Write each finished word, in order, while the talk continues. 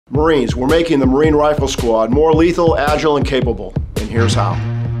Marines, we're making the Marine Rifle Squad more lethal, agile, and capable. And here's how.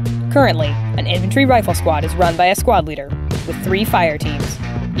 Currently, an infantry rifle squad is run by a squad leader with 3 fire teams,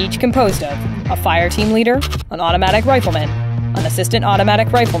 each composed of a fire team leader, an automatic rifleman, an assistant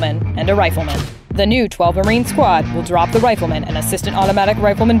automatic rifleman, and a rifleman. The new 12 Marine squad will drop the rifleman and assistant automatic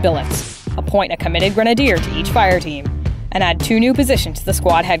rifleman billets, appoint a committed grenadier to each fire team, and add 2 new positions to the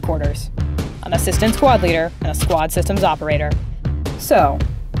squad headquarters, an assistant squad leader and a squad systems operator. So,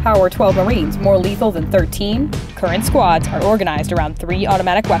 how are 12 Marines more lethal than 13? Current squads are organized around 3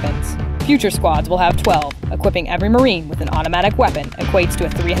 automatic weapons. Future squads will have 12. Equipping every Marine with an automatic weapon equates to a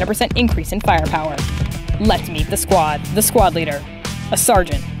 300% increase in firepower. Let's meet the squad leader. A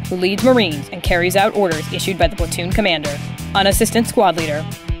sergeant, who leads Marines and carries out orders issued by the platoon commander. An assistant squad leader.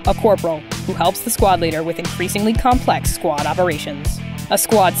 A corporal, who helps the squad leader with increasingly complex squad operations. A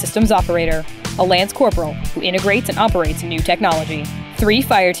squad systems operator. A lance corporal, who integrates and operates new technology. 3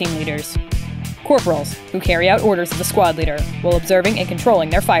 fire team leaders. Corporals, who carry out orders of the squad leader while observing and controlling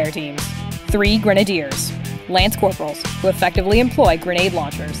their fire teams. 3 grenadiers. Lance corporals, who effectively employ grenade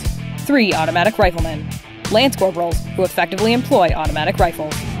launchers. 3 automatic riflemen. Lance corporals, who effectively employ automatic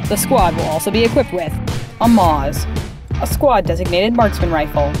rifles. The squad will also be equipped with a MAWS, a squad-designated marksman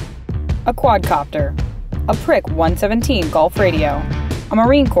rifle, a quadcopter, a Prick 117 Gulf radio, a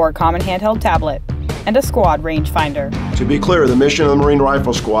Marine Corps common handheld tablet, and a squad rangefinder. To be clear, the mission of the Marine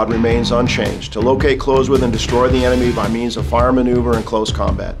Rifle Squad remains unchanged: to locate, close with, and destroy the enemy by means of fire maneuver and close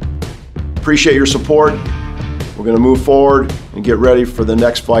combat. Appreciate your support. We're going to move forward and get ready for the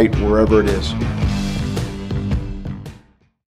next fight, wherever it is.